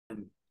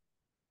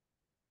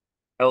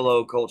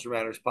Hello, Culture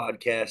Matters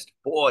podcast.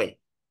 Boy,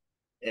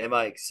 am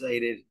I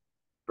excited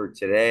for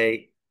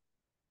today.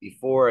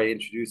 Before I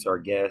introduce our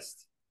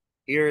guest,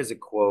 here is a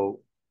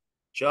quote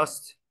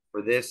just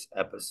for this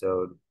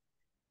episode.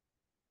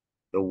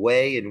 The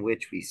way in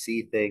which we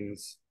see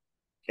things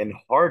can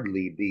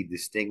hardly be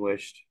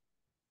distinguished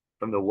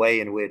from the way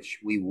in which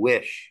we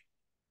wish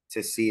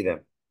to see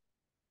them.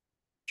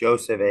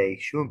 Joseph A.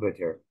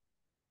 Schumpeter,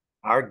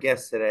 our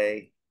guest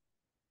today,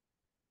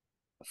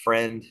 a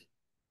friend,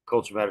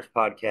 Culture Matters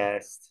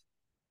podcast,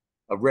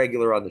 a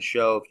regular on the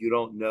show. If you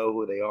don't know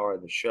who they are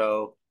on the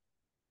show,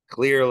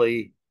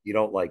 clearly you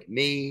don't like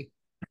me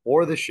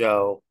or the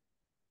show,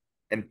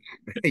 and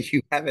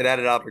you haven't had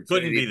an Couldn't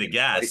opportunity be to the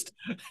get advice.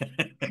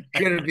 guest.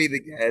 Couldn't be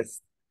the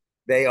guest.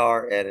 They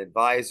are an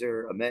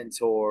advisor, a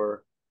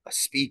mentor, a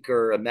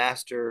speaker, a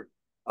master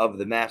of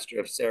the master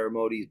of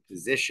ceremonies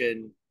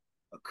position,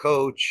 a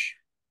coach.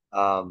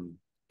 Um,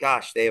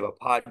 Gosh, they have a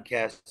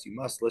podcast you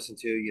must listen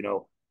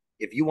to.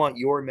 If you want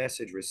your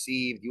message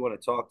received, you want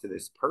to talk to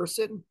this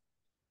person.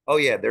 Oh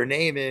yeah, their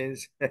name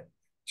is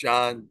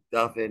John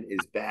Duffin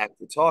is back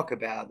to talk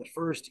about the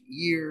first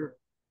year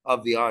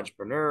of the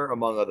entrepreneur,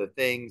 among other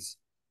things.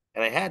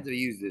 And I had to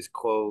use this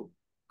quote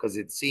because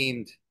it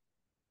seemed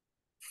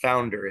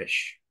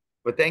founderish.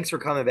 But thanks for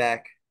coming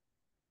back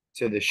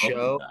to the Love to be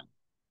show. back.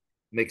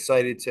 I'm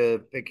excited to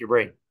pick your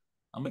brain.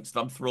 I'm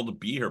thrilled to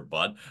be here,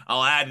 bud.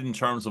 I'll add in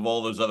terms of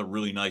all those other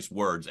really nice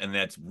words, and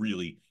that's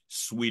really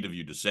sweet of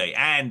you to say.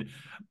 And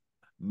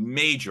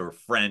major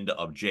friend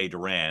of Jay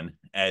Doran,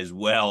 as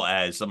well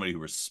as somebody who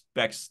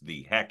respects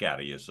the heck out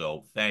of you.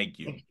 So thank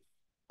you.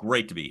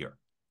 Great to be here.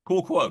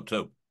 Cool quote,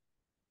 too.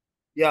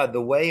 Yeah,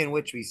 the way in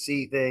which we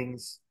see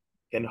things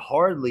can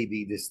hardly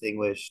be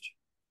distinguished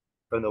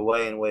from the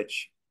way in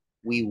which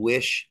we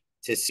wish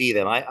to see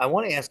them. I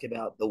want to ask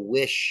about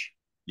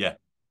Yeah.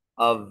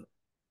 of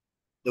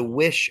the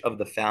wish of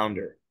the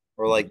founder,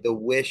 or Mhm. like the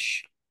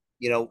wish,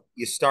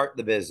 you start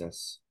the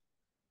business.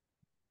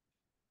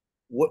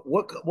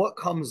 What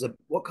comes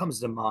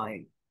to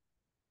mind?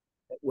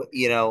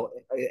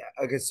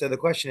 I guess so. The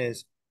question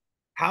is,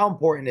 how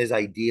important is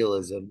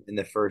idealism in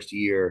the first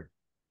year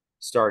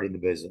starting the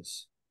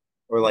business,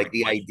 or like Great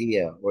the question.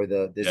 idea or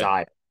the Yeah.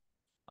 desire?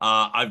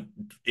 I've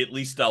at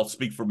least I'll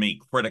speak for me,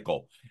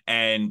 critical.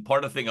 And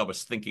part of the thing I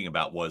was thinking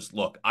about was,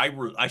 look,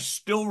 I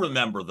still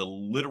remember the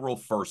literal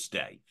first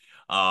day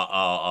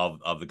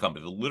of the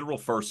company, the literal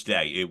first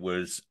day.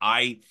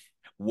 I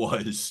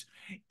was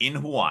in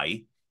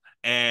Hawaii,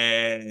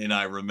 and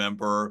I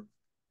remember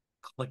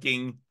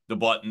clicking the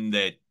button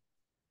that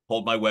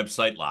pulled my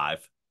website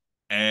live.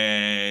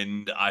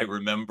 And I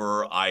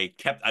remember I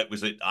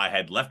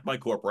had left my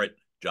corporate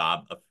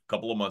job a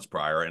couple of months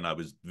prior, and I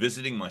was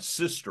visiting my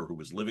sister who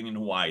was living in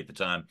Hawaii at the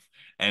time.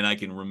 And I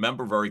can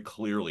remember very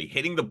clearly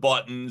hitting the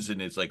buttons,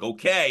 and it's like,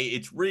 okay,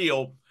 it's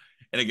real.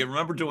 And I can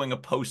remember doing a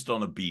post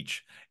on a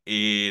beach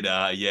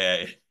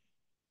yeah,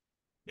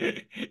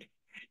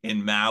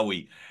 in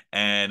Maui.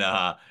 And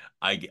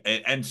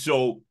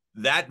so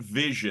that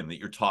vision that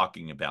you're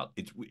talking about,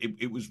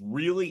 it was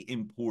really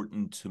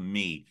important to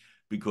me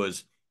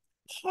because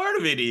part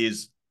of it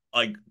is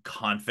like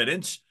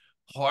confidence,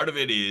 part of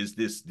it is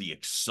the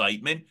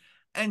excitement,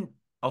 and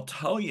I'll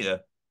tell you,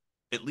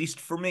 at least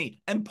for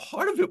me, and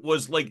part of it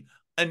was like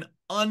an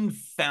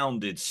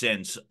unfounded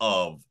sense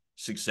of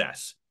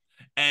success.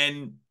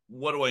 And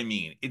what do I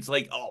mean? It's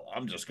like, oh,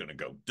 I'm just gonna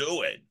go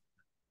do it.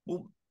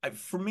 Well,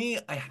 for me,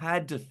 I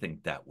had to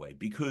think that way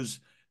because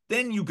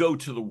then you go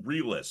to the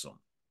realism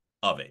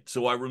of it.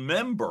 So I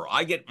remember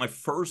I get my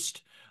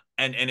first,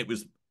 and it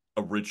was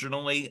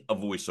originally a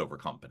voiceover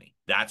company.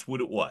 That's what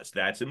it was.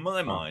 That's in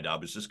my Oh, mind. I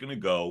was just going to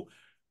go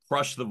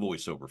crush the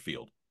voiceover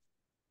field.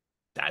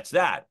 That's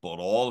that. Bought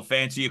all the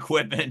fancy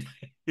equipment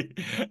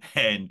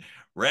and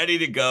ready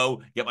to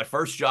go. Get my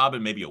first job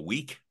in maybe a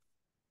week.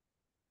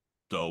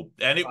 So,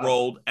 and it wow.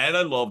 rolled, and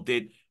I loved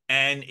it,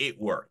 and it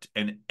worked,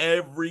 and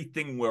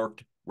everything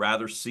worked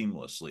rather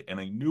seamlessly. And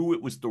I knew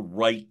it was the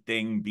right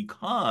thing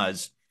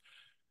because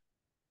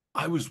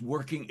I was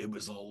working, it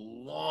was a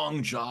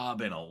long job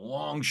and a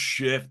long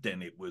shift,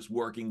 and it was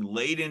working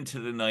late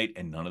into the night,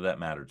 and none of that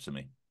mattered to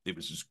me. It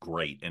was just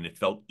great, and it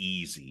felt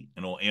easy.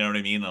 And you know what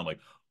I mean? And I'm like,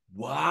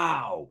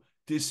 wow,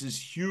 this is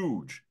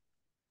huge.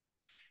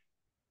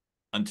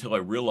 Until I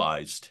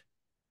realized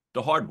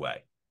the hard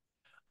way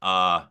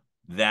uh,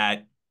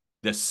 that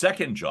the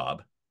second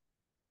job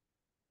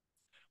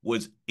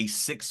was a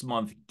 6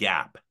 month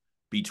gap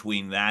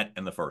between that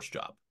and the first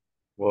job.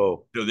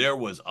 Whoa. So there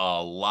was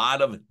a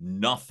lot of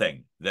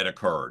nothing that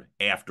occurred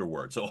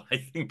afterwards. So I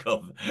think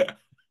of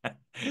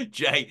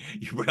Jay,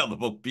 you read the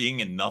book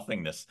Being in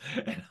Nothingness.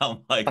 And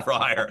I'm like,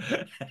 Friar.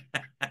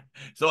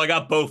 So I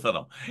got both of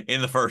them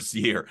in the first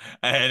year.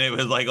 And it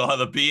was like, oh,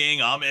 the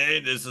being, I'm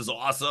in. This is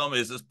awesome.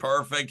 This is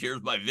perfect.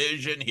 Here's my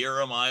vision. Here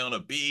am I on a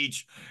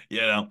beach,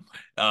 you know.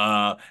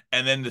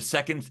 And then the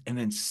second, and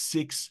then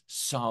 6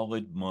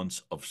 solid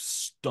months of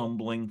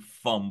stumbling,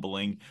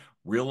 fumbling,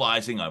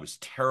 realizing I was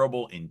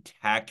terrible in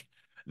tech,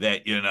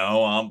 that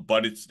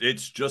but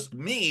it's just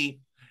me.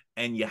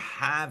 and you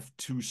have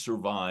to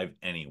survive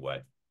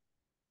anyway.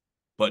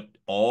 But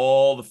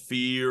all the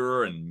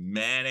fear and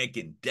manic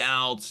and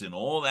doubts and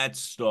all that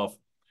stuff,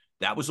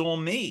 that was all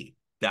me.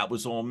 That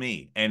was all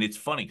me. And it's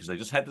funny because I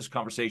just had this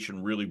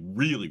conversation really,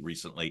 really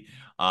recently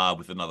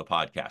with another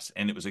podcast.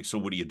 And it was like, so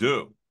what do you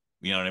do?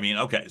 You know what I mean?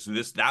 Okay. So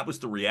that was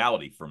the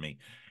reality for me.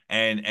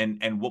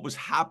 And what was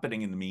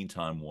happening in the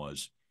meantime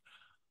was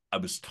I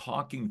was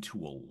talking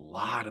to a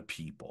lot of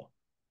people,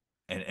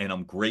 and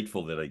I'm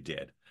grateful that I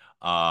did.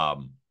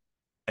 Um,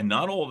 and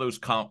not all those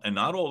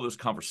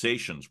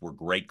conversations were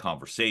great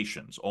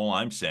conversations. All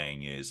I'm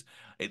saying is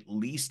at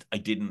least I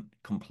didn't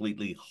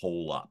completely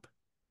hole up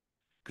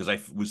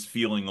because was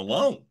feeling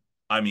alone.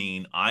 I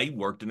mean, I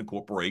worked in a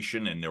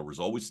corporation and there was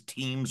always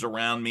teams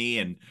around me,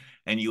 and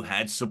you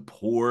had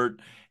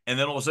support. And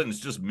then all of a sudden it's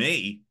just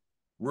me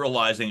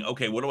realizing,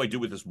 okay, what do I do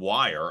with this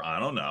wire? I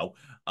don't know.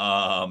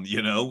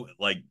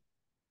 Like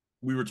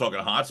we were talking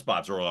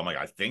hotspots earlier. I'm like,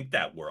 I think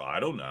that were, I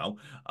don't know.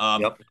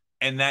 Um, Yep.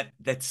 and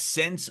that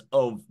sense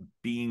of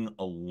being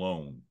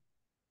alone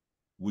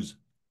was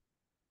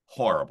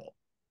horrible.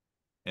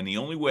 And the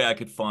only way I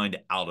could find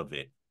out of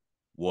it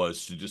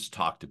was to just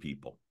talk to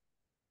people.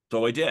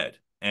 So I did.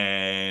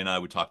 And I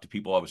would talk to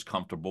people I was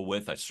comfortable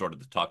with. I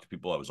started to talk to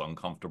people I was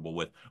uncomfortable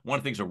with. One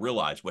of the things I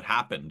realized what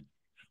happened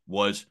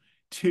was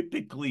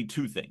typically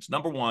two things.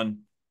 Number one,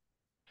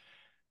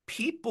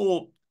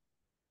 people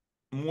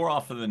more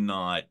often than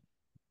not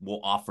will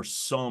offer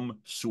some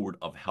sort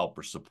of help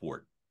or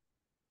support.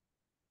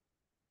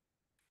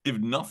 If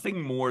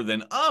nothing more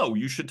than, oh,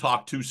 you should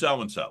talk to so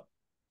and so.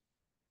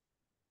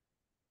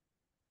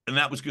 And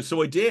that was good.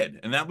 So I did.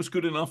 And that was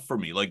good enough for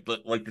me. Like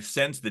the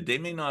sense that they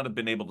may not have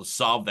been able to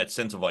solve that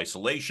sense of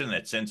isolation,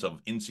 that sense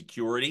of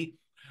insecurity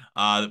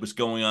that was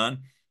going on,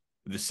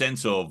 the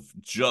sense of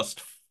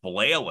just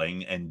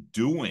flailing and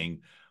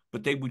doing,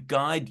 but they would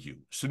guide you.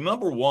 So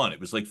number one, it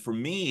was like for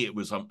me, it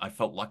was I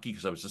felt lucky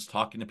because I was just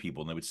talking to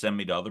people and they would send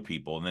me to other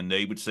people and then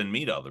they would send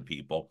me to other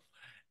people.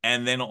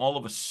 And then not all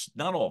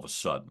of a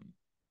sudden,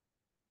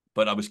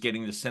 but I was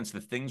getting the sense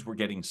that things were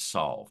getting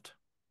solved.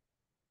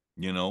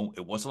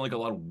 It wasn't like a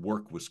lot of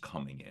work was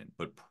coming in,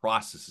 but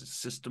processes,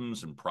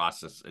 systems, and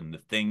process, and the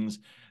things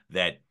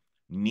that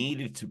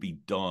needed to be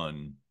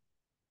done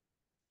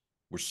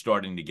were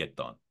starting to get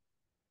done.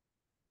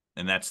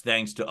 And that's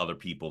thanks to other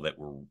people that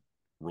were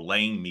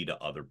relaying me to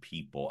other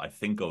people. I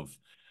think of,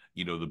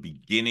 the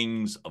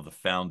beginnings of the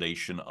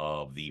foundation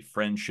of the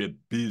friendship,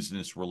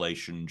 business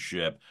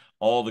relationship,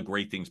 all the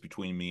great things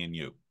between me and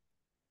you,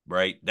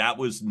 right? That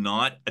was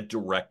not a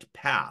direct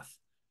path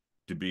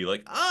to be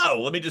like, oh,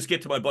 let me just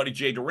get to my buddy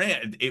Jay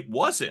Doran. It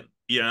wasn't,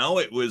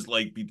 it was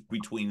like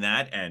between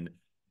that and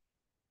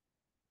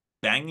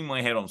banging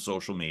my head on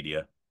social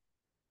media,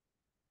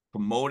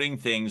 promoting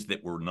things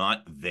that were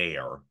not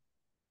there.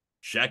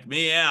 Check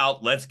me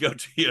out. Let's go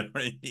to you.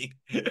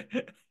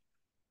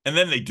 And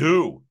then they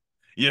do,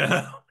 you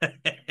know?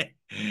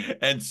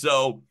 And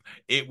so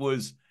it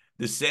was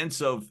the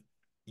sense of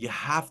you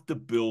have to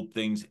build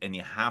things and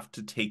you have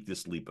to take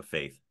this leap of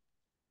faith.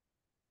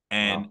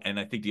 And Wow. and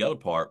I think the other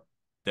part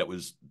that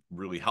was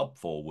really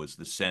helpful was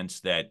the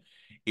sense that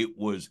it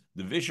was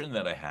the vision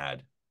that I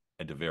had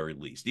at the very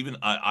least. Even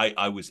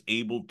I was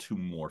able to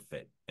morph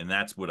it. And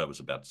that's what I was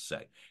about to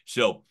say.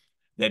 So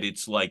that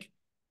it's like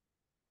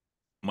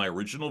my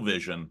original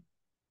vision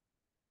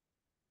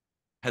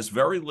has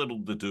very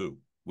little to do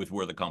with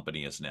where the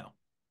company is now.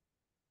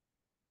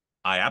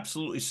 I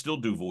absolutely still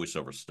do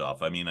voiceover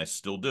stuff. I mean, I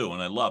still do,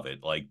 and I love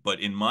it. But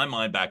in my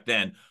mind back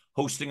then,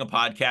 hosting a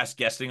podcast,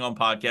 guesting on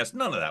podcasts,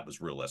 none of that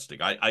was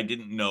realistic. I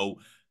didn't know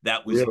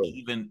that was Really?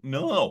 even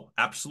no,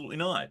 absolutely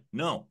not.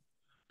 No.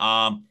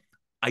 Um,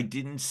 I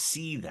didn't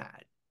see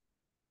that.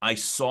 I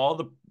saw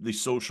the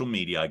social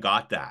media, I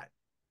got that.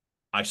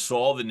 I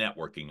saw the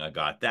networking, I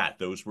got that.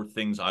 Those were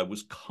things I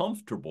was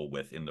comfortable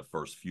with in the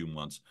first few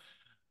months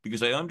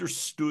because I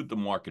understood the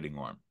marketing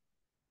arm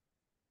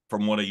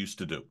from what I used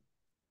to do.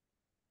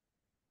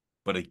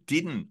 But I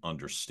didn't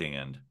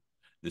understand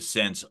the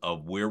sense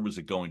of where was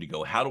it going to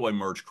go? How do I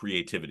merge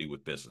creativity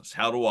with business?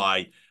 How do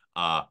I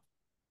uh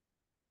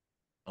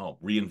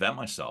reinvent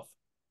myself?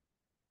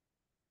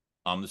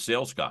 I'm the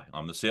sales guy.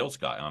 I'm the sales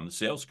guy. I'm the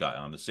sales guy.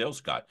 I'm the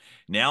sales guy.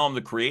 Now I'm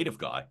the creative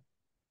guy.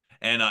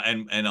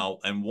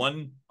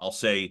 I'll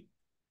say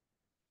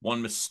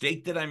one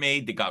mistake that I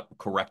made that got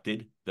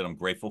corrected that I'm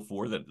grateful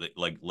for that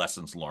like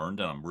lessons learned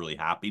and I'm really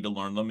happy to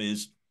learn them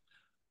is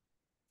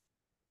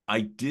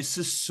I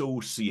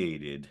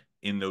disassociated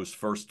in those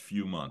first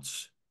few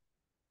months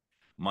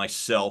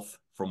myself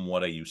from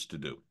what I used to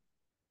do.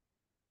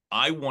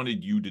 I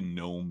wanted you to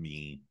know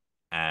me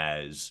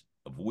as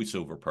a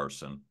voiceover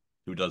person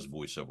who does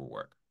voiceover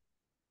work.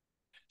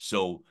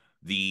 So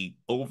the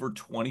over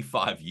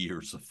 25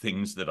 years of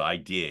things that I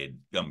did,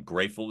 I'm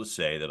grateful to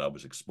say that I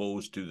was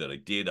exposed to, that I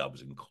did, I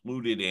was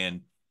included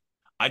in.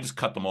 I just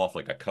cut them off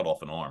like I cut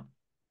off an arm.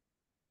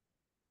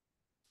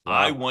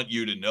 I Wow. want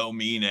you to know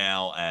me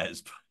now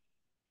as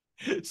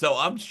So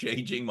I'm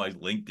changing my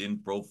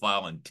LinkedIn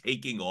profile and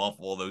taking off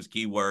all those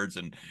keywords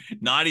and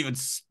not even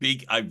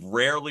speak. I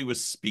rarely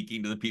was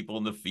speaking to the people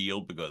in the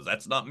field because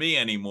that's not me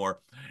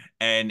anymore.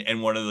 And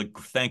one of the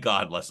thank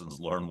God lessons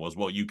learned was,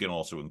 well, you can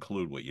also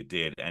include what you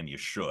did and you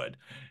should.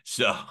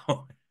 So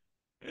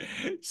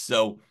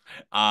so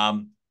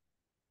um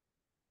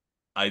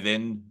I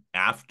then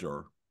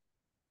after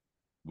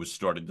was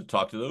starting to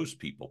talk to those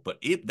people. But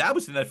that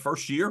was in that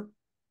first year.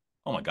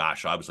 Oh my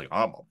gosh, I was like,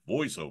 I'm a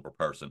voiceover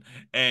person.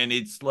 And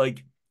it's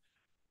like,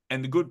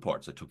 and the good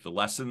parts, I took the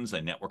lessons, I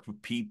networked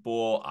with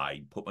people,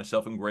 I put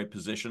myself in great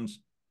positions.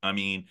 I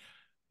mean,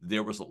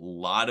 there was a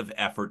lot of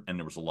effort and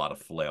there was a lot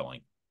of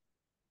flailing,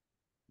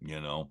 you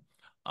know?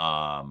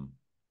 Um,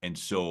 and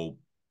so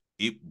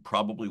it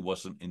probably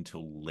wasn't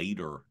until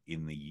later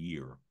in the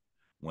year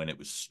when it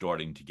was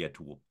starting to get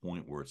to a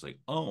point where it's like,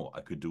 oh,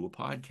 I could do a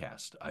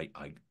podcast.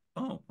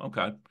 Oh,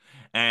 okay.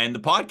 And the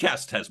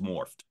podcast has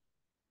morphed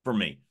for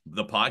me.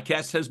 The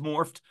podcast has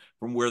morphed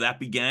from where that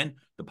began.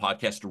 The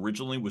podcast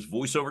originally was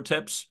voiceover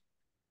tips.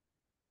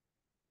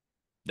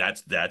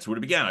 That's what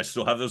it began. I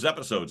still have those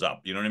episodes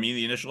up. You know what I mean?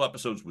 The initial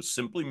episodes was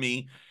simply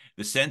me,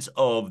 the sense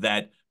of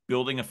that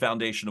building a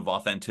foundation of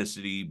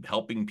authenticity,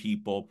 helping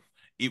people.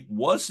 It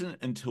wasn't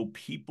until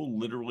people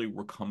literally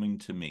were coming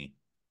to me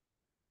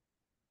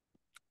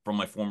from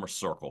my former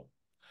circle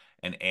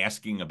and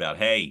asking about,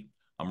 hey,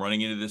 I'm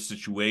running into this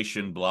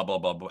situation, blah, blah,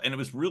 blah, blah. And it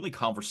was really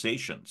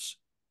conversations.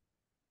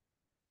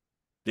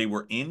 They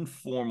were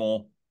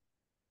informal.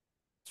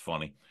 It's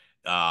funny.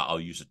 I'll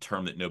use a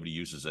term that nobody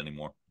uses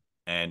anymore,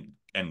 and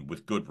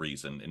with good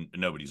reason, and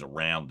nobody's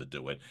around to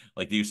do it.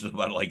 Like they used to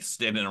about like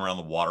standing around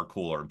the water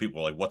cooler, and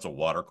people are like, "What's a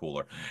water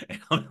cooler?" And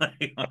I'm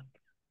like,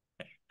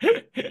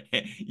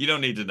 you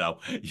don't need to know.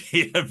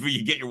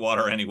 You get your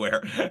water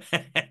anywhere.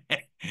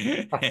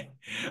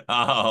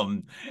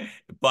 um,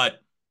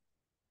 but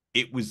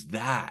it was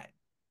that,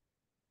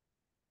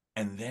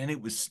 and then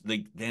it was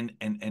like then,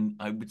 and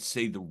I would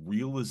say the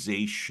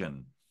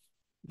realization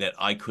that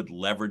I could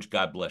leverage.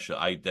 God bless you.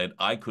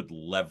 I could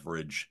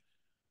leverage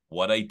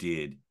what I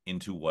did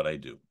into what I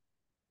do.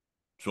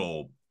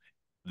 So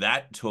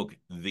that took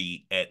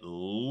the at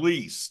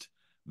least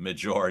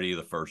majority of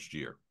the first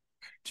year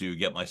to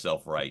get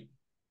myself right.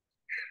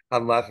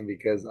 I'm laughing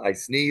because I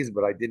sneezed,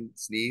 but I didn't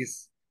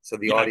sneeze. So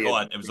Yeah, go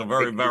on. It was a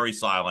very, very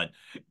silent.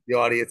 the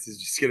audience is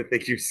just gonna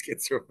think you're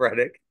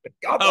schizophrenic.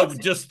 God Oh, bless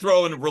you. just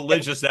throwing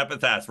religious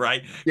epithets,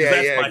 right? Because Yeah,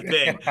 that's yeah. my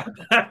thing.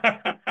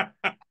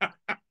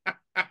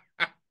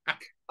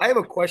 I have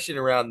a question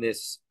around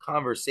this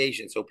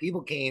conversation. So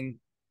people came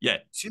Yeah,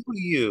 to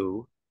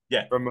you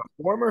yeah. from a Mhm.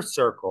 former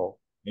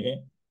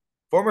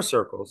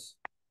circles,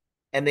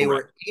 and they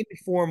Correct. were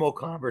informal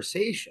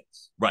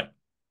conversations. Right.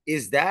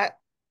 Is that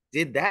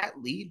did that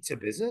lead to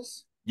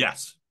business?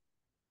 Yes,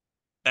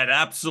 it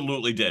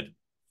absolutely did.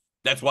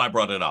 That's why I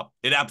brought it up.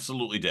 It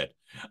absolutely did.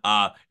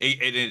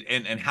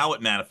 And how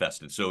it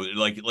manifested. So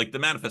like the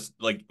manifest,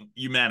 like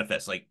you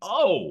manifest, like,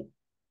 oh,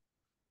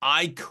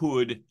 I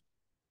could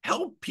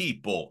help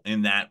people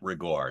in that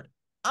regard.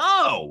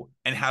 Oh,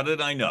 and how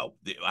did I know?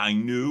 I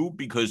knew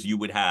because you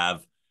would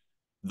have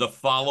the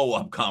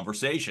follow-up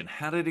conversation.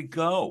 How did it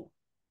go?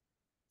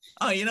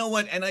 Oh, you know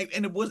what? And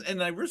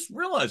I was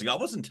realizing I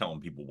wasn't telling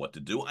people what to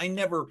do.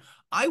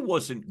 I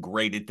wasn't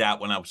great at that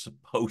when I was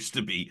supposed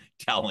to be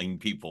telling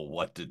people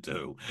what to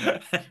do.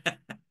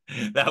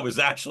 That was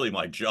actually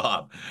my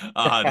job,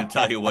 to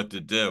tell you what to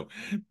do.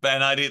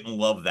 And I didn't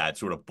love that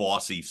sort of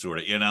bossy sort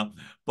of,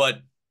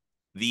 but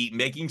the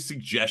making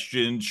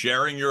suggestions,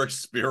 sharing your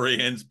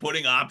experience,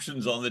 putting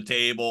options on the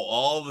table,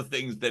 all the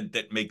things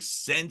that make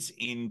sense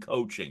in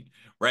coaching,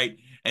 right?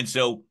 And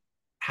so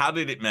how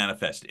did it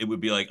manifest? It would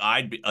be like,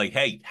 I'd be like,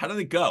 hey, how did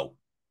it go,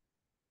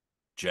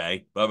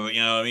 Jay? Blah, blah, you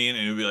know what I mean?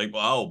 And it would be like,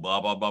 oh,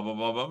 blah, blah, blah, blah,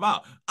 blah, blah, blah.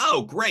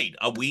 Oh, great.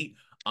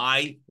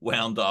 I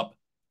wound up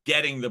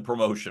getting the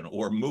promotion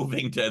or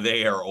moving to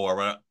there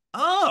or,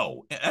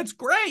 oh, that's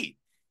great.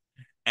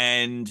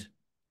 And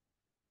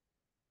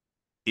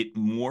it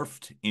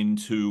morphed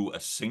into a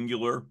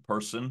singular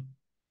person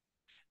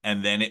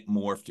and then it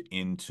morphed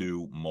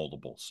into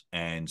multiples.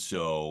 And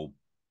so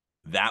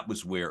that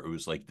was where it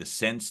was like the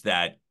sense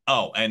that,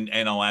 oh, and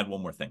I'll add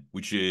one more thing,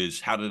 which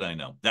is how did I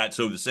know that?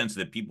 So the sense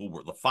that people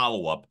were the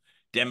follow-up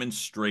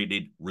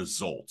demonstrated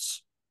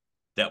results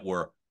that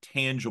were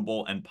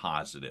tangible and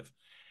positive.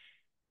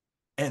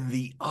 And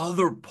the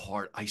other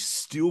part, I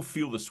still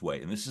feel this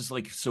way. And this is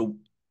like, so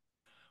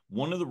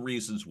one of the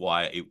reasons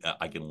why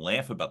I can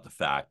laugh about the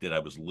fact that I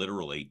was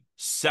literally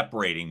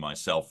separating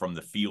myself from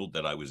the field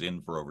that I was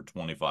in for over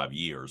 25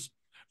 years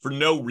for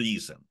no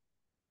reason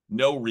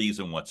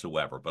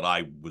whatsoever, but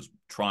I was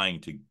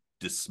trying to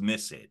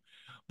dismiss it.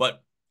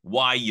 But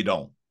why you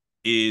don't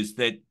is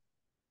that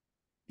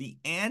the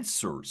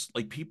answers,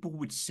 like people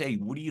would say,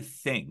 what do you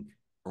think?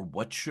 Or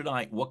what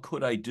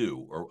could I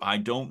do? Or I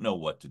don't know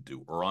what to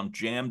do, or I'm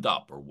jammed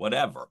up, or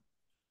whatever.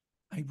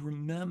 I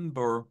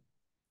remember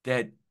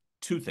that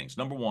two things.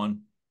 Number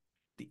one,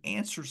 the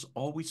answers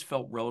always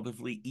felt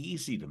relatively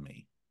easy to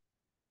me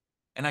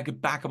and I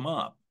could back them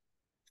up.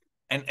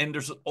 and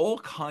there's all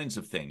kinds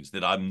of things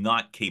that I'm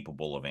not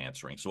capable of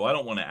answering. So I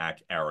don't want to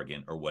act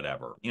arrogant or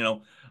whatever.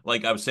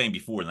 Like I was saying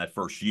before, in that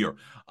first year,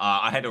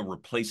 I had to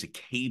replace a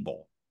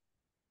cable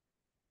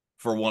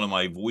for one of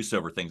my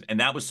voiceover things. And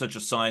that was such a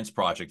science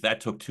project.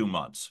 That took 2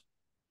 months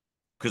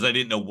because I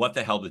didn't know what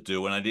the hell to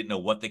do, and I didn't know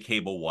what the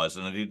cable was,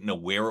 and I didn't know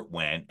where it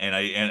went.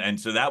 And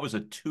so that was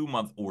a 2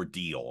 month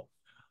ordeal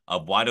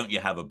of why don't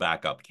you have a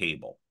backup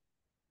cable?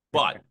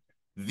 But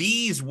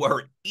these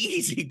were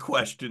easy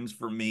questions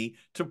for me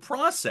to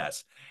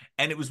process.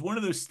 And it was one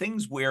of those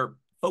things where,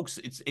 folks,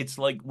 it's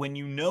like when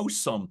you know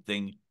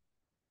something,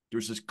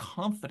 there's this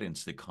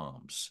confidence that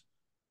comes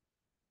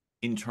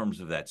in terms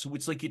of that. So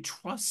it's like you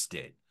trust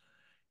it.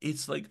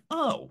 It's like,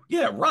 oh,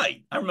 yeah,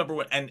 right. I remember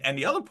what, and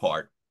the other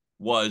part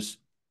was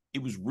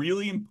it was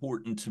really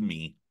important to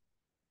me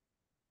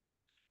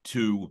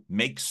to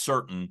make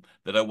certain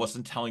that I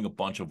wasn't telling a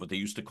bunch of what they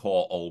used to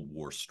call old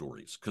war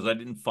stories because I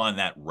didn't find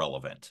that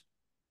relevant.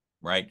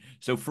 Right.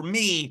 So for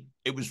me,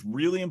 it was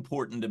really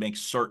important to make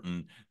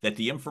certain that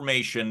the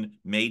information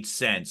made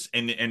sense.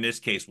 And in this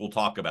case, we'll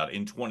talk about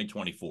in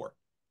 2024,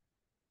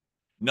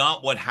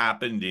 not what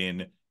happened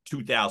in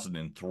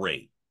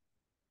 2003,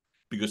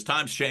 because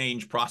times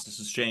change,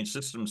 processes change,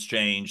 systems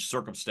change,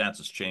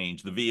 circumstances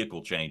change, the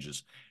vehicle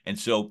changes. And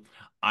so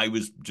I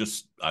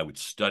would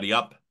study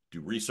up,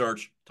 do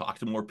research, talk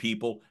to more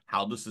people.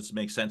 How does this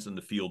make sense in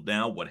the field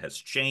now? What has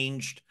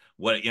changed?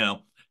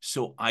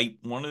 So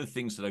one of the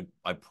things that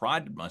I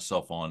prided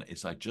myself on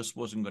is I just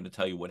wasn't going to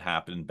tell you what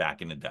happened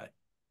back in the day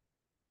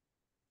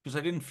because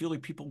I didn't feel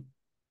like people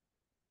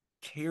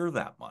care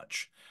that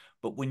much.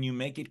 But when you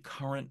make it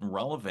current and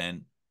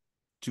relevant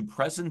to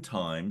present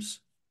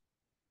times,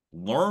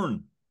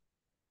 learn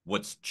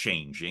what's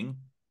changing,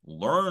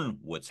 learn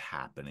what's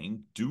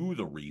happening, do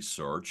the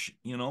research,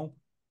 you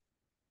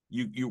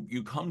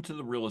come to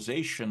the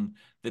realization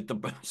that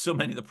so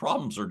many of the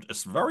problems are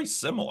just very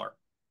similar.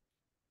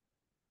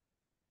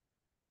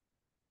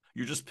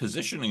 You're just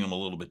positioning them a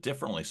little bit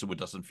differently so it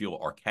doesn't feel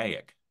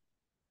archaic,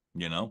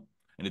 you know,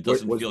 and it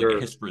doesn't Was feel like a there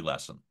history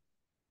lesson.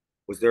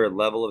 a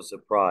level of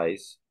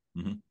surprise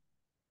Mm-hmm.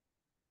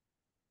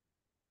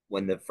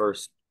 when the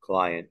first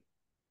client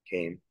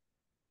came?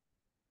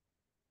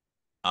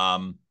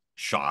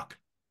 Shock.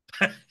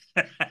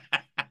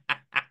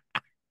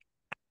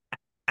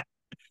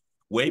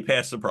 Way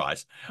past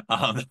surprise.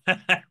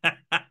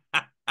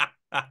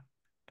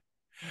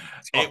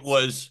 It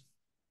was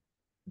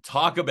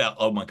talk about,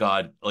 oh my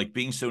God, like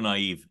being so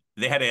naive.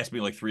 They had asked me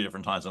like 3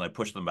 different times and I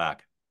pushed them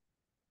back.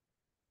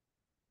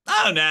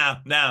 Oh, no,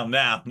 no,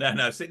 no, no,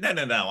 no. See, no,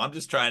 no, no. I'm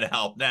just trying to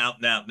help. No,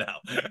 no,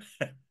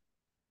 no.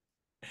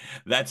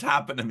 That's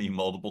happened to me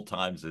multiple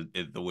times in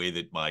the way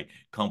that my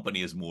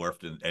company has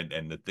morphed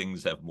and the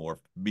things have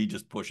morphed, me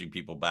just pushing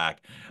people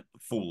back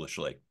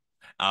foolishly.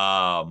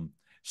 Um,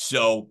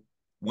 so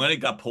when it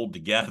got pulled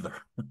together,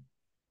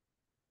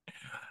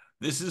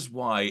 this is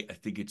why I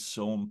think it's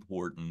so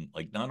important,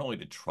 like not only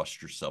to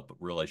trust yourself, but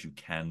realize you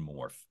can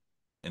morph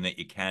and that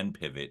you can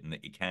pivot and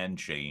that you can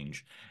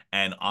change.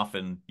 And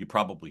often you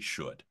probably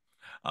should.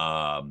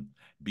 Um,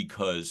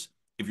 because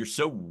if you're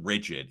so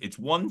rigid, it's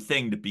one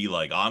thing to be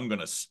like, I'm going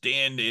to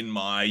stand in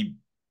my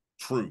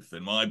truth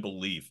and my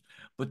belief.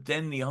 But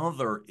then the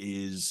other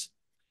is,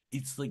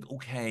 it's like,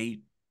 okay,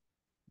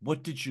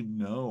 what did you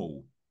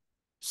know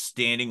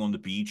standing on the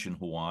beach in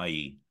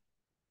Hawaii,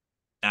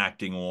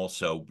 acting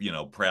also,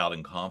 proud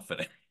and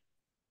confident?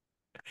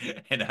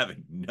 And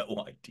having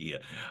no idea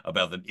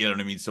about the, you know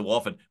what I mean? So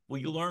often, well,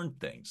 you learn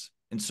things.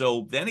 And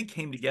so then it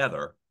came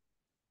together.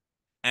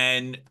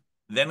 And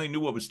then I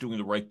knew I was doing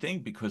the right thing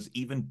because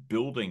even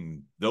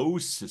building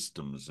those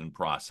systems and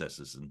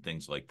processes and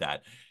things like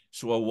that.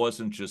 So I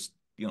wasn't just,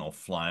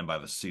 flying by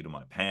the seat of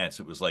my pants.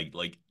 It was like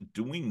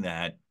doing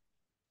that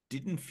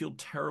didn't feel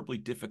terribly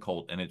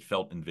difficult and it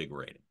felt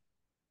invigorating.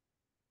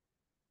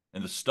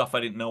 And the stuff I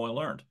didn't know I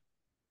learned,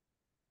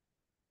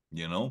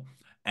 you know?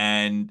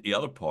 And the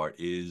other part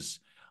is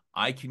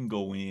I can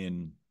go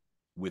in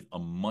with a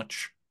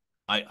much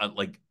I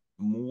like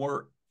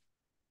more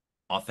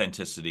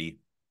authenticity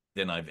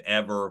than I've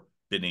ever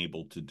been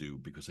able to do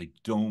because I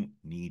don't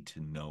need to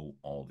know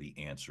all the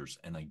answers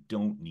and I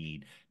don't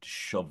need to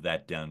shove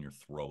that down your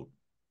throat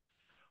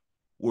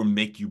or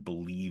make you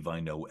believe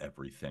I know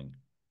everything.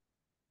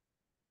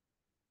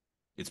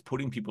 It's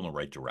putting people in the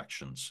right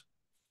directions.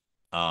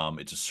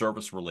 It's a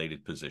service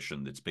related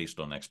position that's based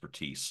on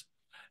expertise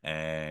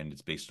and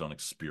it's based on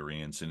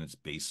experience and it's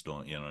based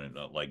on,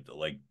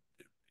 like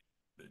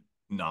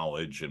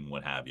knowledge and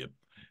what have you.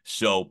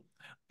 So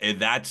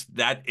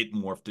that it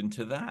morphed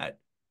into that.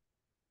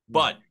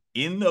 But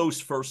in those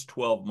first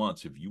 12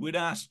 months, if you had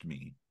asked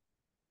me,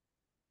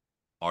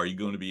 are you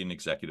going to be an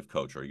executive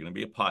coach? Are you going to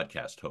be a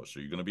podcast host?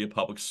 Are you going to be a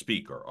public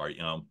speaker? Are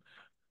you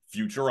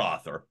future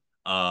author?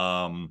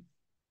 I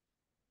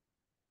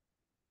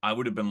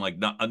would have been like,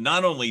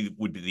 not only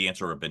would the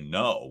answer have been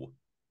no,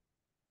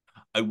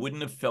 I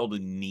wouldn't have felt a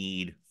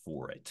need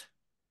for it.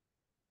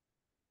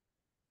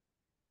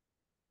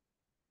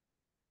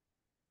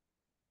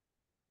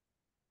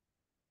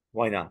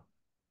 Why not?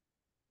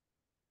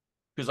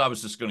 because I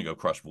was just going to go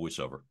crush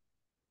voiceover.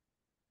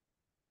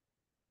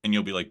 And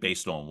you'll be like,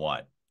 based on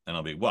what? And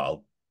I'll be,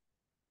 well,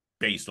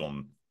 based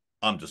on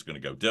I'm just going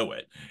to go do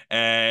it.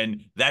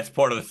 And that's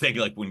part of the thing.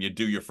 Like when you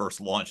do your first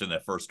launch in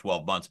that first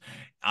 12 months,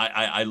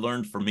 I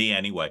learned, for me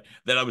anyway,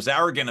 that I was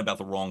arrogant about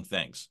the wrong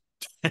things.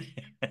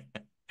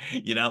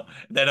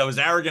 That I was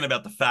arrogant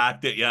about the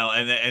fact that,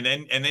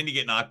 and then you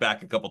get knocked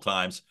back a couple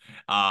times.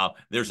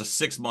 There's a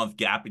 6-month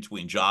gap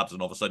between jobs,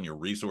 and all of a sudden your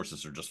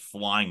resources are just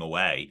flying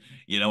away,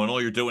 and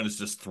all you're doing is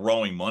just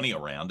throwing money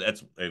around.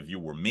 That's, if you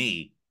were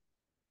me,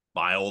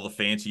 buy all the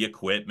fancy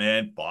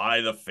equipment,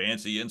 buy the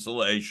fancy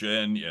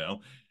insulation,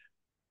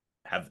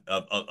 have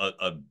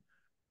a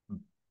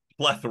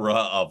plethora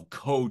of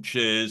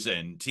coaches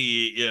and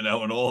tea, and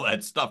all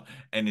that stuff.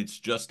 And it's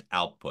just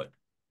output.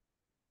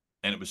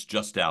 And it was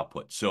just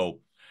output. So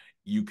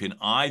you can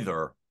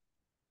either,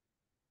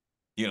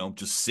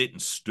 just sit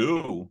and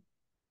stew,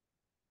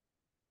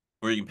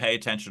 or you can pay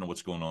attention to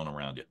what's going on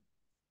around you.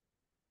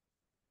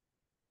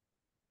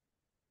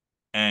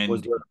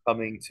 Was And there a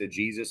coming to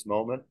Jesus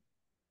moment?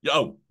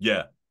 oh,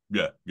 yeah.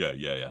 Yeah.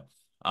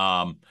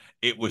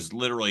 It was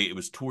literally, it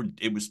was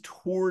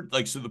toward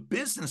like, so the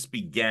business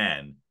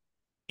began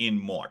in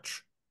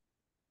March,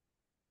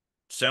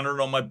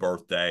 centered on my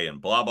birthday and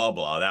blah, blah,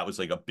 blah. That was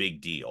like a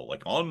big deal.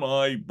 Like on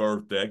my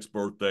birthday,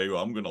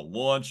 I'm going to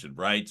launch it,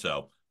 right?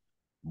 So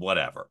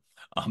whatever.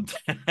 Um,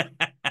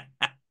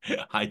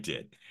 I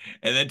did.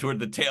 And then toward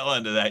the tail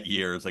end of that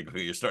year, it's like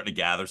you're starting to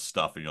gather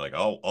stuff and you're like,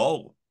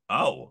 oh,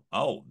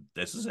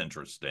 this is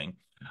interesting.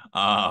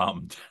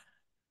 Um,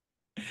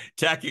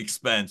 Tech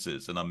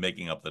expenses, and I'm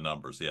making up the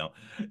numbers,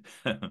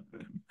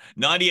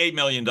 $98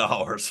 million.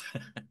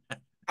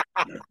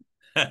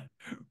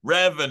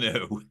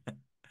 Revenue,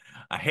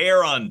 a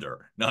hair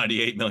under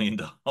 $98 million.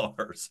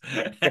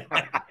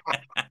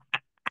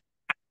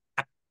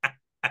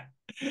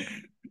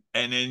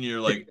 And then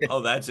you're like,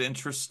 oh, that's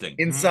interesting.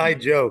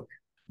 Inside joke.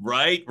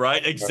 Right,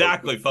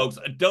 exactly, folks.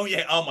 Don't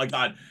you? Oh my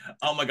God.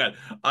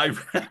 I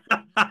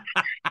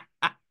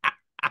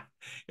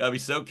gotta be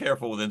so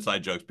careful with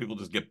inside jokes. People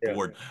just get Yeah.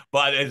 bored.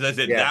 But as I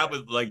said, Yeah. that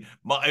was like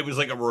it was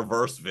like a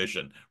reverse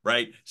vision,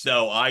 right?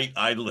 So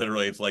I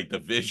literally, it's like the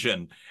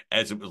vision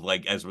as it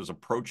was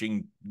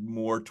approaching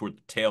more toward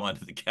the tail end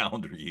of the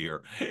calendar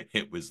year.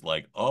 It was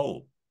like,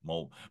 oh,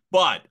 well,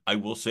 but I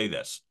will say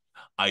this: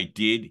 I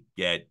did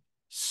get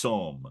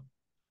some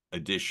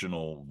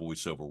additional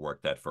voiceover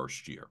work that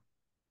first year.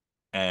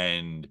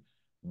 And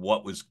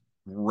what was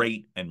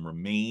great and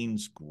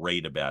remains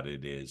great about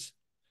it is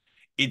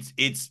it's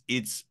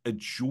a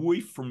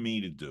joy for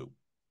me to do.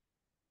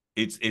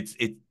 It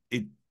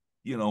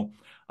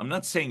I'm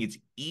not saying it's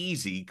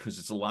easy, because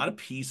it's a lot of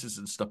pieces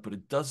and stuff, but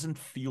it doesn't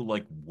feel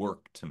like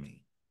work to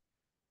me.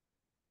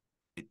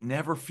 It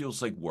never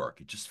feels like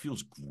work. It just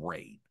feels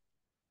great.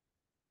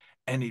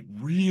 And it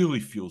really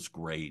feels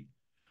great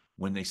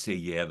when they say,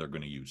 yeah, they're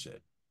going to use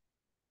it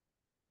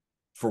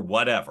for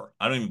whatever.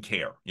 I don't even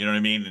care. You know what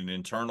I mean? An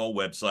internal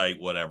website,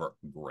 whatever.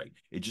 Great.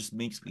 It just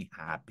makes me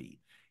happy,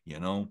 you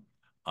know?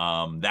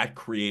 That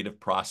creative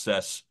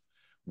process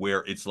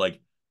where it's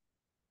like,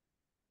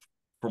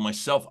 for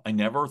myself, I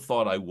never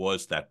thought I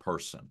was that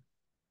person.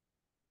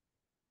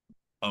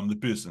 I'm the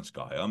business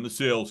guy. I'm the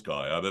sales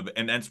guy.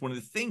 And that's one of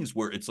the things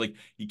where it's like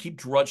you keep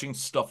drudging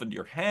stuff into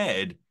your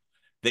head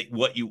that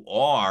what you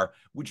are,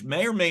 which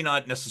may or may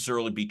not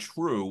necessarily be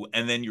true,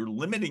 and then you're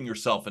limiting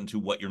yourself into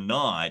what you're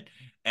not.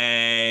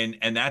 And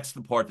that's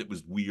the part that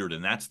was weird.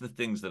 And that's the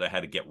things that I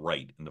had to get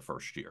right in the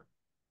first year.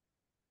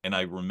 And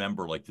I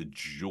remember, like, the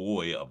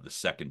joy of the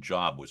second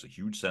job was a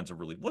huge sense of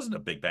relief. It wasn't a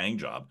big paying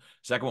job.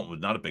 Second one was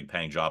not a big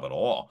paying job at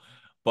all,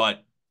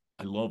 but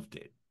I loved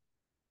it.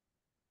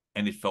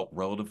 And it felt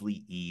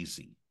relatively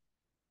easy,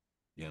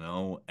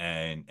 and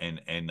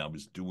I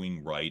was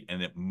doing right,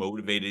 and it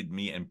motivated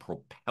me and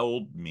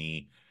propelled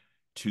me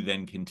to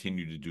then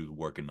continue to do the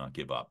work and not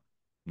give up,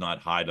 not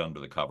hide under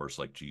the covers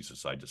like,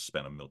 Jesus, I just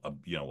spent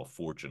a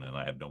fortune and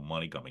I have no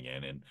money coming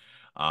in.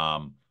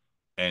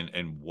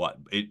 And what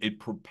it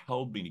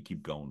propelled me to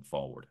keep going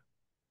forward.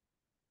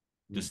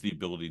 Just the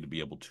ability to be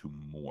able to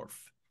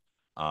morph,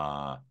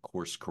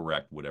 course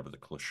correct, whatever the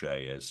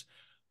cliche is,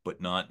 but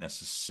not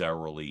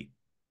necessarily,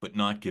 but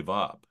not give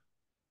up,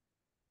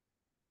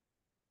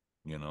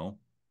 you know?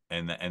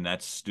 And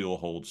that still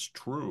holds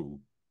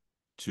true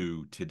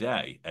to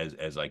today,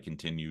 as I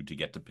continue to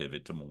get to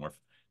pivot, to morph,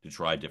 to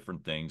try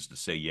different things, to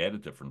say yeah to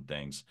different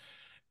things.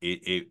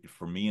 It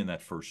for me, in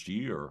that first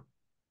year,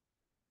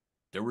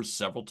 there were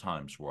several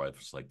times where I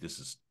was like, this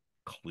is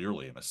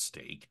clearly a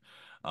mistake.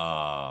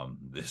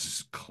 This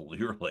is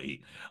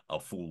clearly a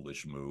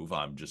foolish move.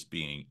 I'm just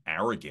being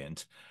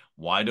arrogant.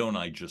 Why don't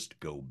I just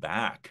go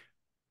back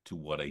to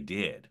what I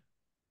did?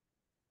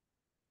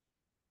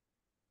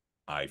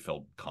 I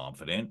felt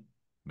confident.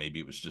 Maybe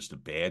it was just a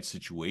bad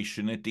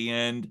situation at the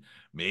end.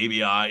 Maybe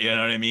you know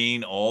what I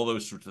mean? All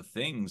those sorts of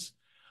things.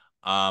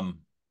 Um,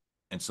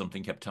 and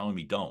something kept telling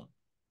me, don't.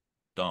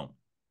 And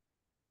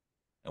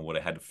what I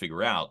had to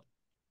figure out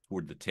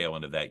toward the tail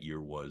end of that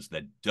year was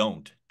that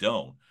don't.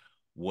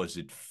 Was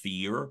it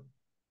fear?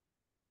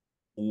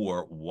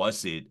 Or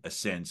was it a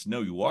sense,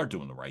 no, you are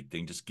doing the right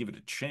thing, just give it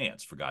a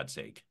chance, for God's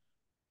sake?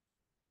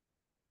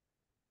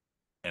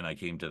 And I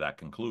came to that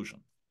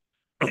conclusion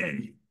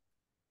that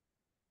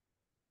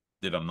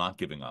I'm not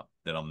giving up,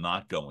 that I'm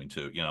not going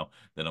to,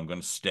 that I'm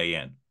going to stay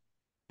in,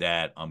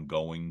 that I'm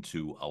going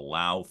to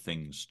allow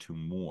things to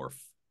morph,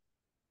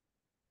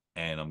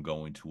 and I'm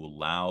going to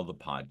allow the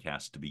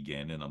podcast to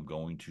begin, and I'm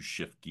going to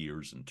shift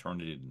gears and turn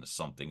it into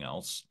something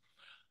else,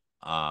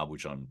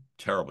 which I'm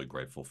terribly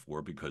grateful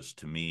for, because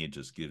to me, it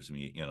just gives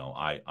me,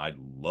 I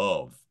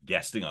love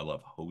guesting. I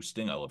love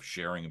hosting. I love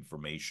sharing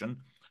information.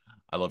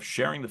 I love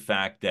sharing the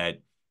fact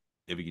that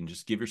if you can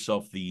just give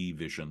yourself the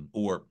vision,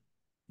 or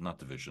not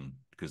the vision,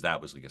 because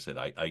that was, like I said,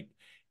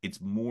 it's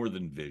more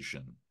than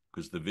vision,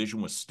 because the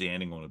vision was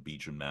standing on a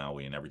beach in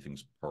Maui and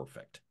everything's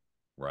perfect,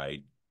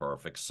 right?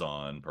 Perfect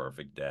sun,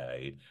 perfect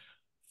day.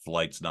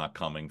 Flight's not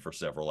coming for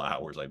several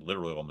hours. I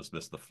literally almost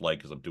missed the flight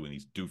because I'm doing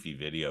these doofy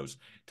videos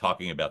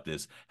talking about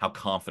this, how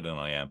confident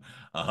I am,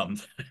 um,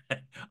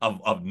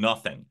 of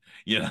nothing,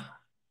 you know,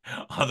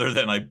 other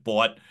than I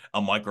bought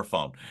a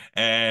microphone.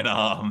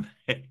 And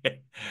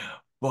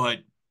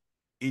but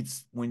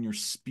it's when you're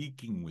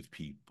speaking with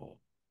people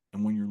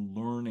and when you're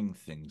learning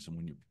things and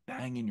when you're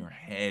banging your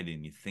head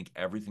and you think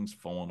everything's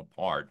falling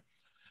apart,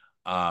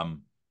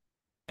 um,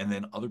 and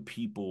then other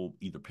people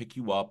either pick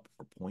you up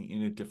or point you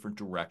in a different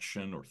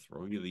direction or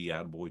throw you the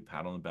attaboy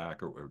pat on the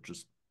back, or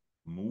just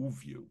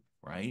move you,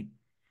 right?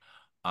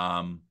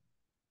 Um,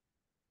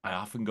 I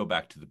often go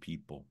back to the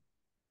people,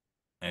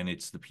 and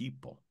it's the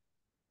people.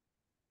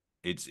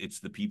 It's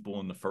the people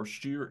in the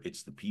first year.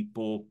 It's the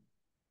people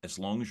as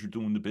long as you're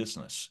doing the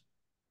business,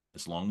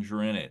 as long as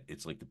you're in it.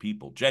 It's like the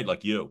people, Jay,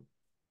 like you.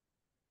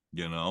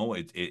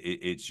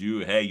 It's you.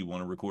 Hey, you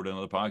want to record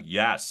another podcast?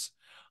 Yes.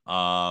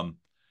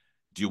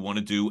 Do you want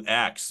to do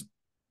X?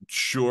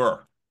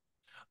 Sure.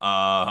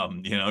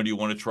 Do you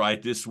want to try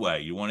it this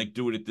way? You want to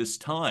do it at this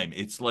time?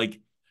 It's like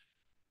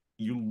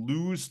you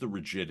lose the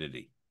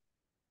rigidity.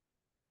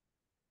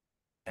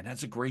 And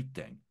that's a great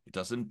thing. It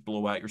doesn't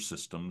blow out your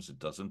systems. It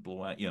doesn't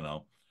blow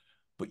out,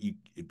 but you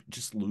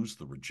just lose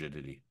the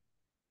rigidity.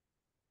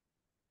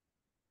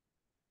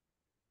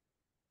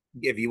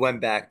 If you went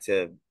back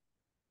to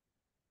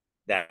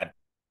that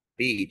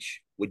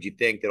beach, would you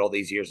think that all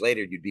these years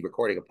later you'd be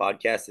recording a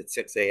podcast at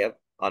 6 a.m.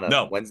 on a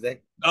No.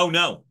 Wednesday? Oh,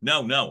 no,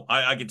 no, no.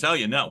 I can tell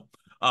you, no.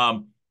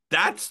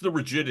 That's the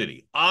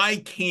rigidity. I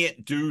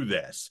can't do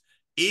this.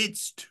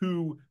 It's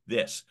to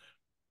this.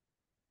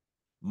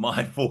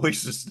 My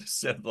voice is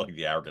said like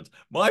the arrogance.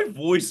 My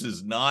voice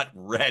is not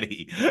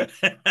ready.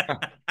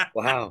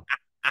 Wow.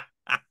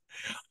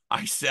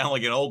 I sound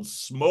like an old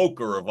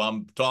smoker if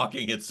I'm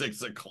talking at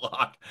 6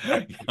 o'clock.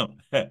 All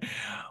the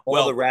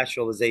Well,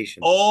 rationalizations.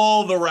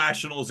 all the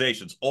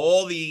rationalizations,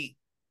 all the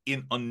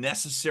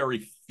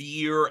unnecessary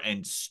fear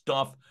and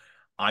stuff.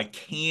 I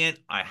can't,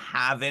 I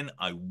haven't,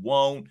 I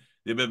won't.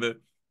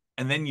 And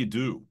then you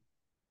do.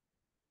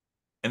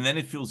 And then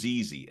it feels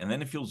easy. And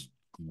then it feels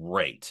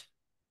great.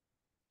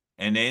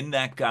 And then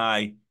that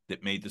guy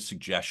that made the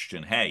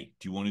suggestion, hey,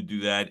 do you want to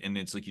do that? And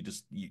it's like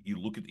you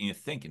look at it and you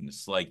think, and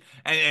it's like,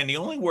 and the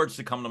only words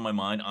that come to my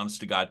mind,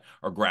 honest to God,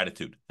 are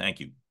gratitude. Thank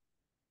you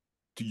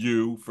to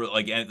you for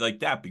like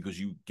that, because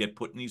you get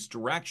put in these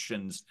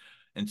directions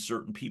and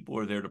certain people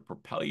are there to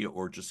propel you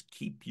or just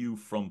keep you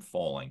from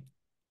falling,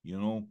 you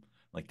know,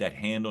 like that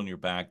hand on your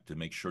back to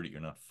make sure that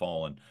you're not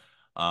falling.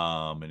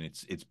 And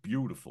it's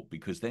beautiful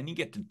because then you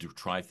get to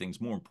try things.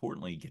 More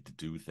importantly, you get to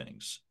do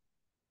things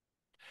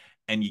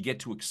and you get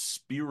to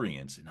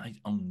experience. And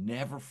I'll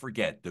never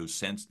forget this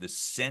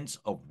sense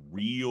of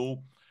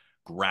real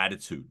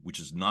gratitude, which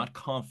is not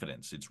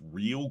confidence. It's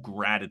real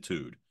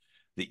gratitude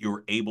that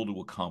you're able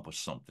to accomplish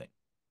something.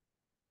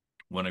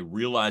 When I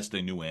realized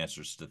I knew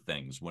answers to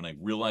things, when I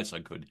realized I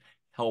could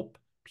help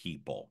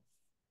people,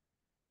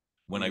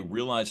 when I Mm.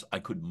 realized I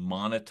could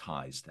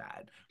monetize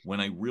that, when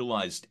I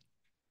realized,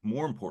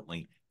 more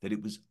importantly, that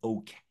it was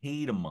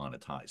okay to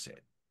monetize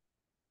it,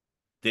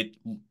 that,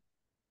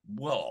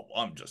 well,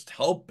 I'm just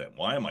helping.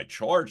 Why am I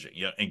charging?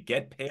 And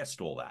get past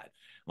all that,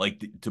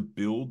 like to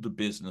build the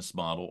business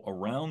model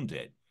around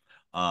it.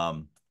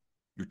 Um,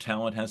 your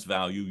talent has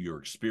value, your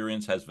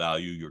experience has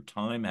value, your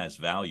time has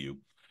value.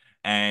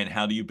 And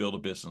how do you build a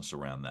business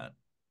around that?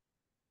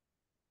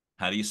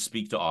 How do you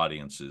speak to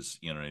audiences?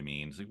 You know what I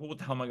mean? It's like, well, what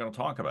the hell am I going to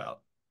talk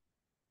about?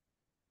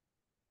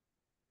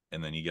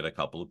 And then you get a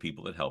couple of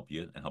people that help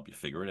you and help you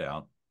figure it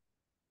out.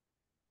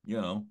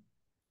 You know,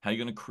 how are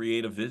you going to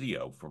create a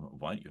video from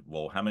what?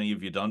 Well, how many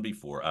have you done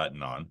before?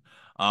 None.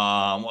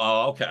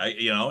 Well,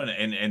 okay,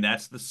 and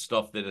that's the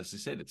stuff that, as I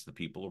said, it's the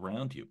people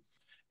around you,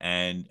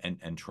 and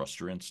trust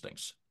your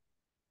instincts.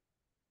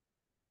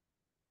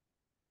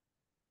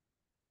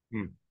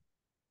 Hmm.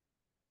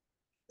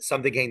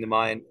 Something came to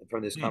mind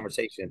from this Hmm.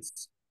 conversation.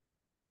 It's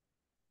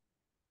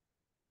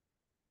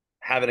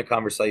having a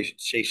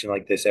conversation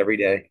like this every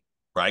day,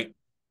 Right?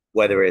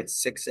 whether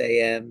it's 6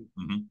 a.m.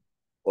 Mm-hmm.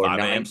 or 5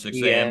 a.m., 6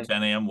 9 a.m., p.m.,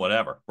 10 a.m.,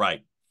 whatever.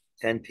 Right.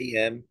 10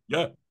 p.m.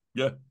 Yeah.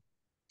 Yeah.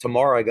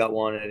 Tomorrow I got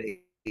one at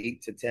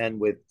 8 to 10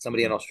 with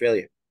somebody in Mm-hmm.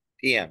 Australia.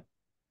 p.m.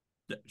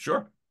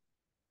 Sure.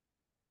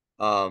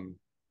 Um,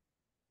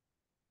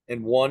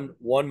 and one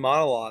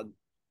monologue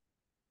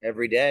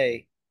every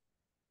day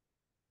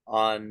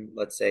on,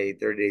 let's say,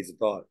 30 days of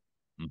thought.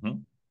 Mm-hmm.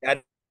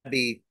 That'd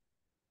be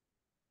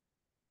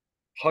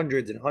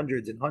hundreds and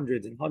hundreds and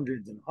hundreds and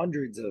hundreds and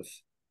hundreds of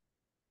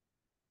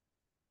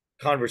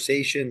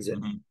conversations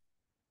and Mm-hmm.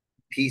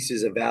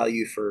 pieces of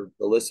value for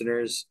the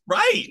listeners.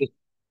 Right. Just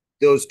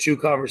those two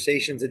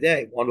conversations a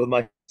day, one with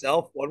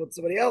myself, one with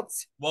somebody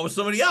else. Well, with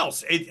somebody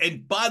else.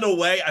 And by the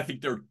way, I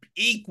think they're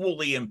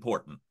equally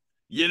important.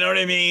 You know what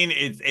I mean?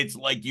 It's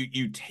like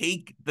you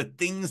take the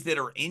things that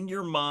are in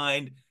your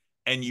mind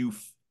and you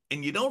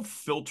don't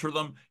filter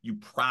them, you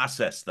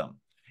process them.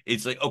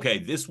 It's like, okay,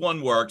 this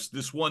one works,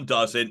 this one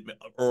doesn't,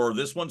 or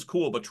this one's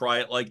cool, but try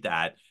it like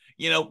that.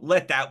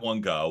 Let that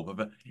one go.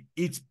 But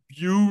it's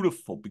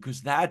beautiful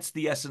because that's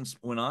the essence.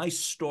 When I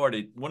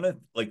started,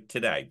 like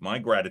today, my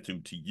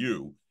gratitude to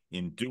you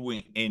in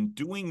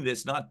doing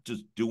this, not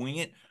just doing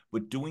it,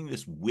 but doing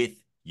this with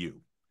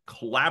you,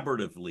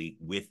 collaboratively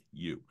with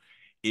you,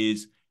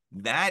 is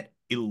that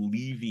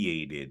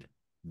alleviated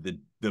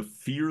the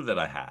fear that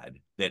I had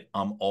that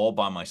I'm all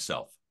by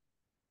myself.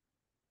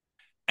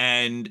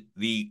 And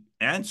the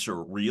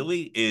answer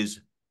really is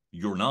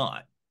you're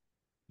not.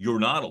 You're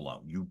not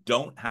alone. You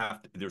don't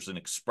have to. There's an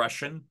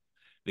expression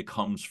that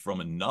comes from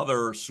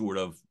another sort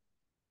of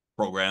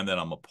program that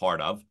I'm a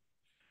part of.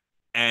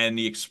 And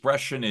the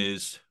expression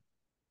is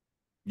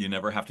you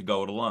never have to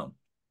go it alone.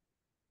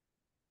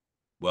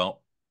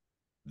 Well,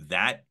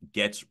 that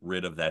gets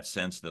rid of that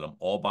sense that I'm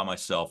all by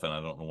myself and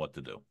I don't know what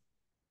to do.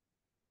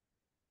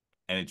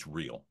 And it's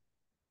real.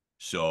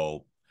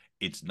 So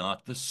it's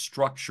not the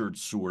structured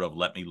sort of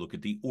let me look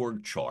at the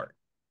org chart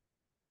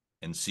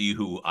and see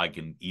who I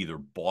can either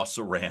boss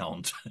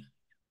around,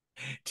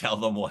 tell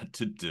them what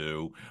to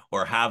do,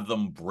 or have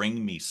them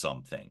bring me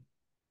something.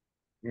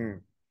 Mm.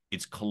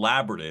 It's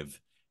collaborative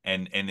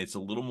and it's a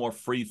little more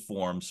free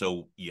form.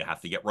 So you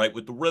have to get right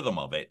with the rhythm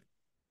of it.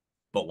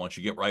 But once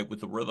you get right with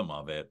the rhythm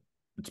of it,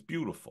 it's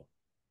beautiful.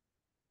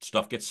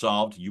 Stuff gets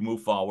solved, you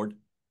move forward,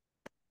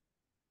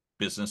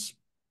 business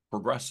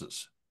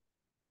progresses.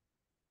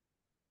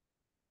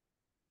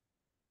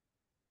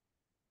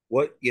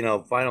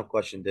 Final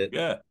question, the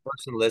Yeah.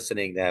 person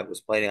listening that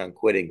was planning on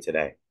quitting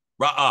today,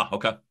 Right.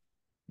 Okay.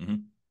 Mm-hmm.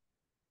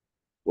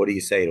 what do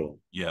you say to them?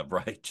 Yeah,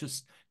 right.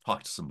 Just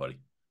talk to somebody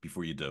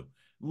before you do.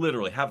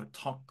 Literally, have it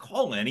talk,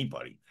 call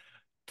anybody,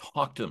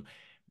 talk to them.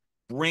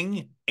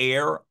 Bring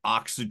air,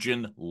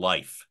 oxygen,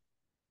 life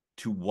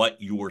to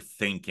what you're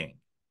thinking.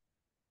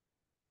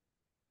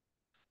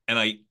 And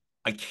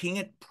I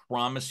can't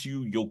promise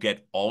you'll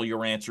get all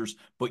your answers,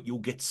 but you'll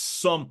get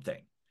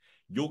something.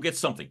 You'll get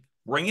something.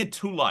 Bring it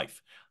to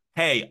life.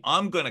 Hey,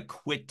 I'm going to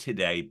quit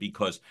today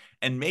because,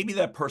 and maybe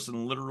that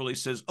person literally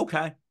says,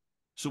 okay,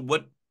 so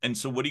what, and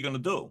so what are you going to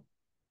do?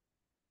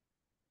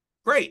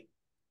 Great.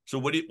 So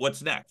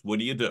what's next? What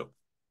do you do?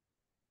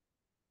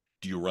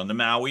 Do you run to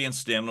Maui and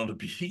stand on the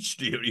beach?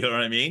 You know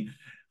what I mean?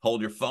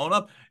 Hold your phone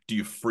up? Do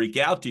you freak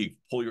out? Do you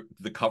pull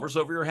the covers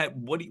over your head?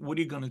 What are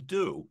you going to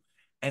do?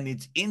 And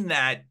it's in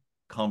that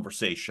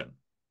conversation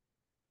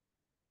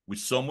with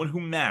someone who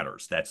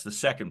matters. That's the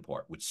second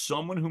part. With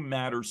someone who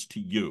matters to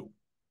you.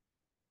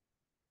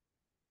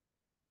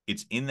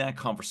 It's in that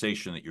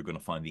conversation that you're going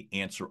to find the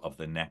answer of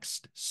the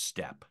next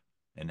step.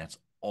 And that's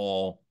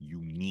all you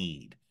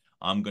need.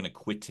 I'm going to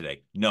quit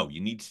today. No, you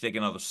need to take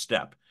another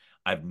step.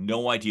 I have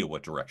no idea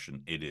what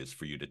direction it is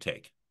for you to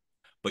take,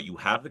 but you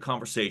have the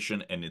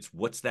conversation and it's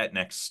what's that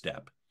next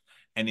step?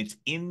 And it's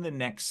in the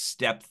next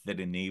step that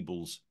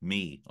enables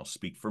me, I'll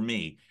speak for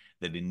me,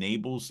 that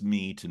enables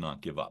me to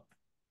not give up.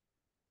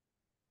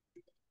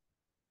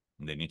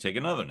 And then you take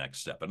another next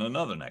step and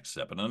another next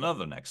step and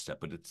another next step.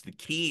 But it's the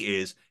key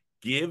is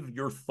give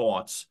your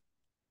thoughts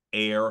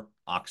air,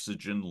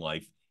 oxygen,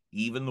 life,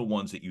 even the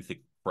ones that you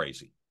think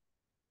crazy.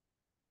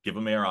 Give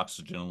them air,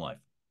 oxygen, and life.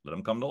 Let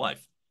them come to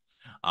life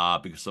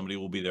because somebody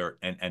will be there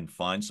and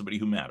find somebody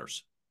who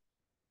matters.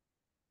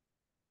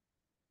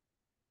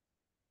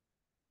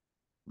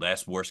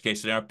 Last worst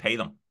case scenario, pay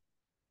them.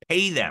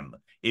 Pay them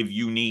if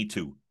you need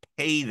to.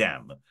 Pay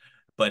them,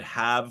 but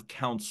have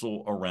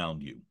counsel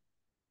around you.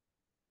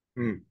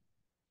 Mm.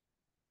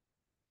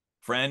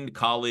 Friend,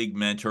 colleague,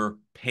 mentor,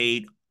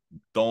 paid,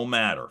 don't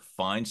matter.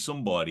 Find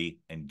somebody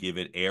and give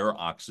it air,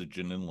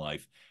 oxygen, and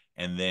life.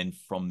 And then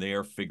from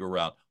there, figure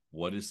out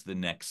what is the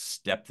next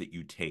step that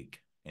you take.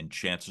 And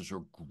chances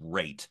are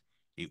great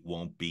it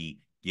won't be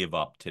give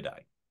up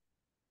today.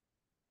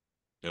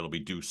 It'll be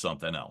do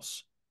something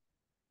else.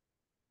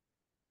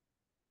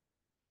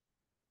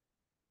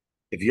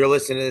 If you're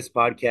listening to this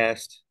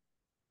podcast,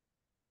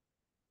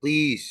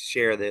 please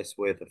share this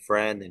with a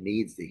friend that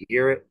needs to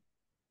hear it.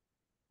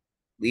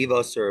 Leave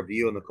us a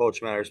review on the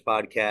Culture Matters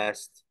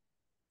podcast.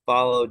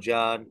 Follow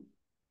John,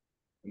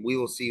 and we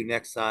will see you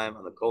next time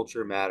on the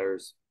Culture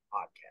Matters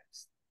podcast.